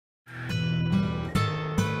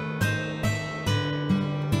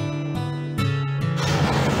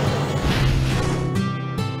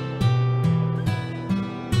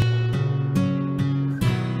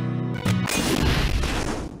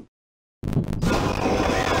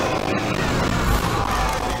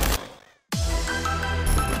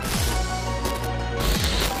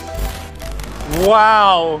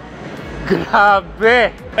Wow! Grabe!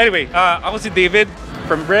 Anyway, ako si David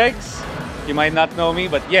from Bregz. You might not know me,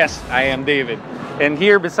 but yes, I am David. And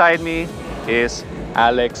here beside me is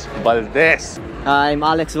Alex Valdez. I'm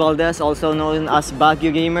Alex Valdez, also known as Bagyo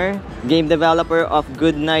Gamer, game developer of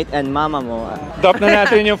Good Night and Mama Mo. Drop na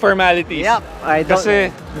natin yung formalities. Yep, Kasi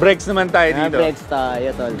Bregz naman tayo dito. Bregz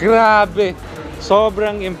tayo, tol. Grabe!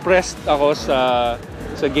 Sobrang impressed ako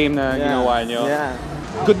sa game na ginawa nyo. Yeah.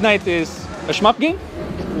 Good Night is a shmup game?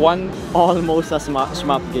 Almost a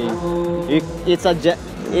shmup game.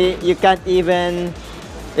 You can't even...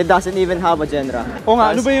 It doesn't even have a genre. O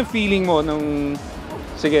nga, ano ba yung feeling mo nung...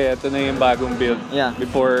 Sige, ito na yung bagong build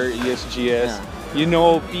before ESGS. Yeah. You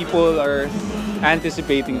know, people are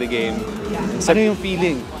anticipating the game. Ano yung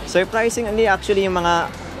feeling? Surprisingly, actually,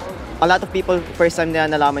 a lot of people first time na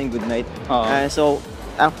nalaman yung Good Night. So,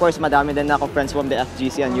 of course, madami din na ako friends from the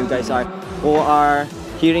FGC and you guys who are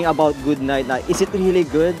hearing about Good Night. Na, is it really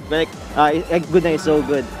good? Like, Good Night is so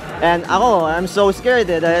good. And I'm so scared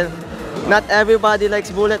dahil not everybody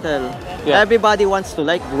likes bullet hell. Yeah. Everybody wants to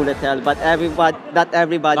like bullet hell, but not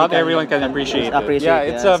everyone can appreciate it. Yeah,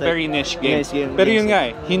 it's a very niche game. Pero yun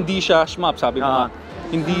nga hindi siya shmup, sabi mo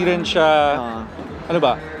hindi rin siya, ano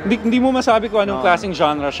ba? Hindi mo masabi kung anong klaseng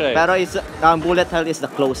genre siya eh. Pero bullet hell is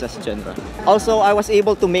the closest genre. Also, I was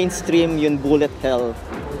able to mainstream yung bullet hell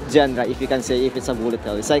genre, if you can say, if it's a bullet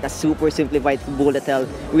hell. It's like a super simplified bullet hell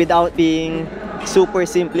without being super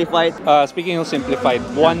simplified. Speaking of simplified,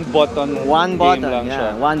 one button game lang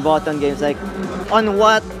siya. One button game. It's like, on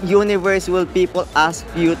what universe will people ask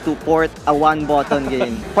you to port a one button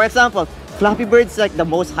game? For example, Flappy Bird's like the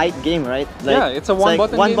most hyped game, right? Like, yeah, it's a one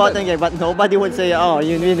button game. But nobody would say, oh,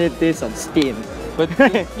 you need this on Steam. But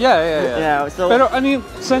yeah. So, pero ano yung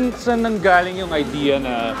saan nanggaling yung idea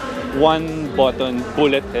na one button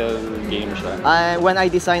bullet hell game siya? When I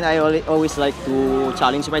design, I always like to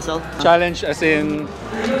challenge myself. Challenge as in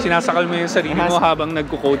sinasakal mo yung sarili mo habang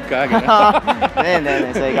nagko-code ka.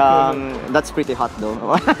 It's like that's pretty hot though.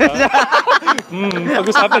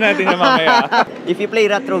 Pag-usapan natin yan mamaya. If you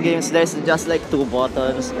play retro games, there's just like two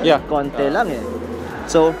buttons. Yeah. Konti lang eh.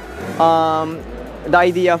 So, the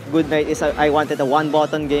idea of Good Night is I wanted a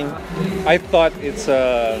one-button game. I thought it's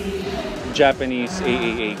a Japanese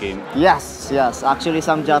AAA game. Yes. Actually,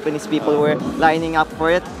 some Japanese people were lining up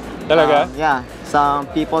for it. Talaga? Yeah. Some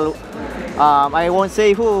people, I won't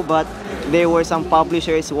say who, but there were some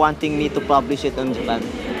publishers wanting me to publish it in Japan.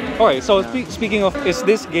 Okay, so speaking of, is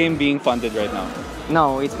this game being funded right now?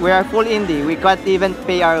 No, we are full indie. We can't even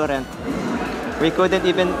pay our rent. We couldn't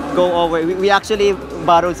even go over. We actually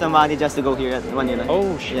borrowed some money just to go here at Manila.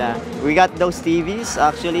 Oh, shit. Yeah. We got those TVs.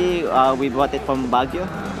 Actually, we bought it from Baguio.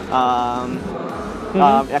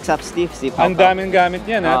 Except Steve. Ang daming gamit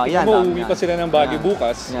niyan, ha? Tingnan mo, uuwi pa sila ng Baguio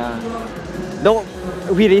bukas. Yeah. Though,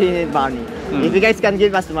 we really need money. If you guys can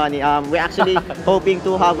give us money, we're actually hoping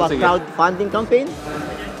to have a crowdfunding campaign.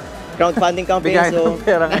 Bigyan so... ng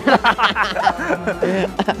pera ngayon.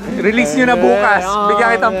 Release nyo na bukas. Bigyan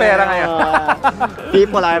kitang pera ngayon.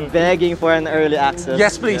 People are begging for an early access.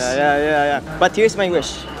 Yes, please. Yeah. But here's my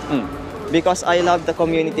wish. Because I love the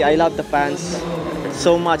community, I love the fans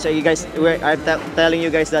so much. I'm telling you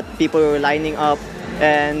guys that people were lining up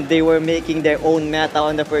and they were making their own meta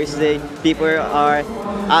on the first day. People are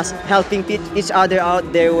helping each other out.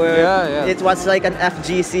 It was like an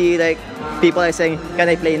FGC, like people are saying, can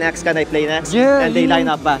I play next? Yeah, and they line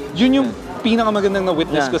up back. Yun yung pinakamagandang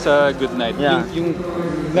na-witness ko sa Good Night. Yung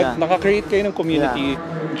naka-create kayo ng community,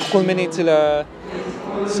 culminate sila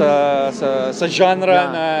sa genre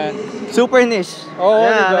na super niche.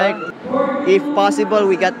 Diba? Like, if possible,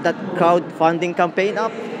 we got that crowdfunding campaign up.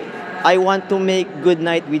 I want to make Good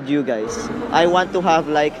Night with you guys. I want to have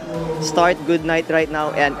start Good Night right now,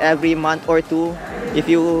 and every month or two, if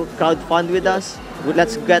you crowdfund with us,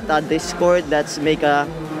 let's get a Discord, let's make a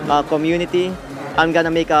community. I'm gonna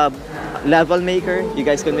make a level maker. You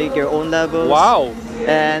guys can make your own levels. Wow!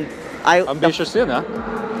 And ambitious yun, ha?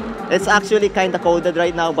 It's actually kind of coded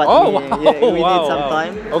right now, but we need some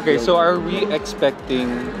time. Okay, so are we expecting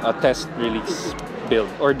a test release build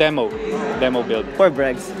or demo build? For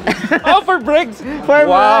Bregz. For Bregz!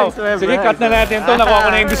 Bregz! Sige, cut na natin to. Nakuha ko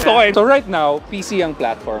na yung gusto ko eh. So right now, PC ang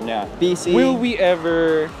platform niya. PC. Will we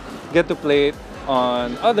ever get to play it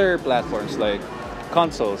on other platforms like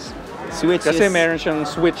consoles? Switch. Kasi meron siyang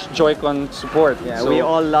Switch Joy-Con support. Yeah, so, we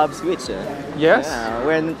all love Switch. Yes. Yeah,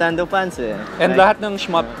 we're Nintendo fans. And lahat ng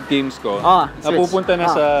shmup games ko napupunta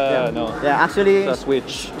na sa actually sa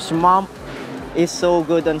Switch. Shmup is so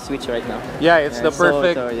good on Switch right now. Yeah, it's the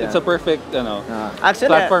perfect it's a perfect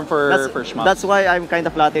actually, platform for shmup. That's why I'm kind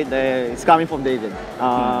of flattered. It's coming from David.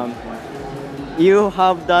 you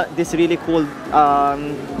have this really cool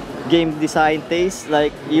game design taste.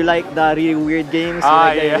 Like you like the really weird games.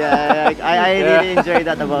 I really enjoy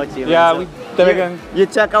that about you. Yeah, so you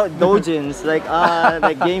check out dojins, like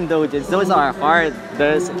game dojins. Those are hard.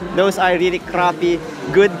 Those are really crappy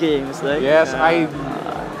good games. Like yes,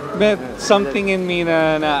 but something in me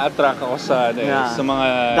na na-attract ako sa mga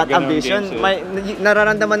that ambition. Games,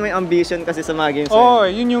 Nararamdaman mo yung ambition kasi sa mga games.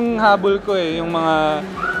 Yun yung habol ko yung mga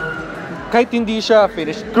kahit hindi siya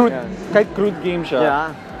finished, kahit crude game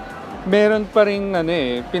siya. Meron pa ring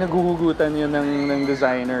pinaghuhugutan yun ng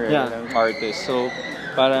designer, ng artist. So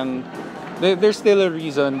parang there's still a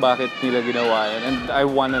reason bakit nila ginawa yun, and I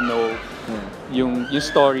wanna know yung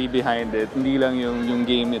story behind it, hindi lang yung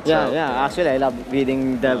game itself. Actually I love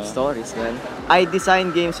reading dev stories, man. I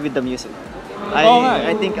design games with the music.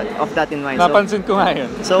 I think of that in mind. Napansin ko nga yun.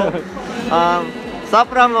 So stop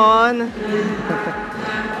Ramon.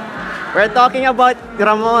 We're talking about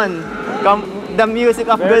Ramon, the music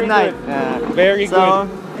of Good Night. Very good.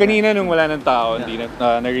 Kanina nung wala ng tao,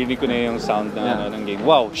 narinig ko na yung sound ng game.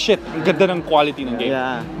 Wow, shit, ang ganda ng quality ng game.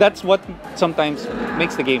 That's what sometimes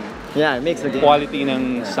makes the game. Yeah, it makes the game. Quality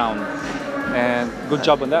ng sound. And good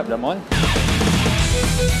job on that, Ramon.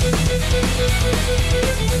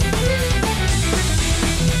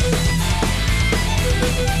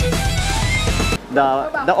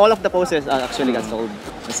 All of the posters actually got sold.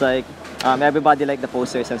 It's like everybody liked the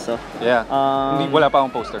posters and stuff. Yeah. Wala pa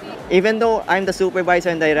akong poster. Even though I'm the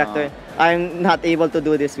supervisor and director, I'm not able to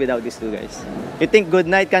do this without these two guys. You think Good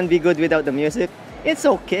Night can be good without the music? It's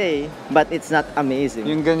okay, but it's not amazing.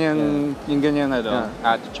 Yung ganyang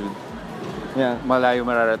attitude. Malayo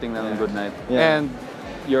mararating ng Good Night. And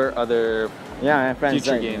your other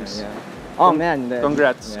future games. Oh man,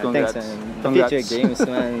 congrats. Thanks, man. Future games,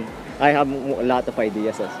 man. I have a lot of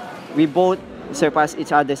ideas. We both surpass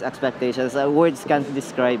each other's expectations. Words can't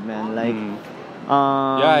describe, man. Like,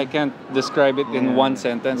 I can't describe it in one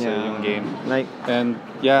sentence. Yung game. And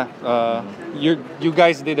you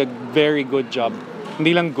guys did a very good job.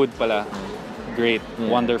 Hindi lang good pala. Great,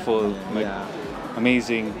 wonderful,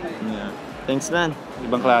 amazing. Thanks, man.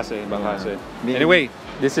 Ibang klase. Anyway,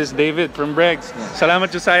 this is David from Bregz. Salamat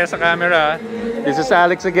Josiah sa camera. This is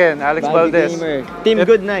Alex again, Alex Valdez. Team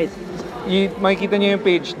Good Night. Makikita niyo yung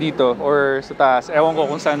page dito or sa taas. Ewan ko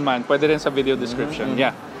kung saan man. Pwede rin sa video description.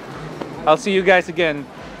 I'll see you guys again.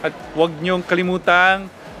 At huwag niyong kalimutang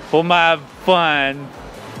have fun.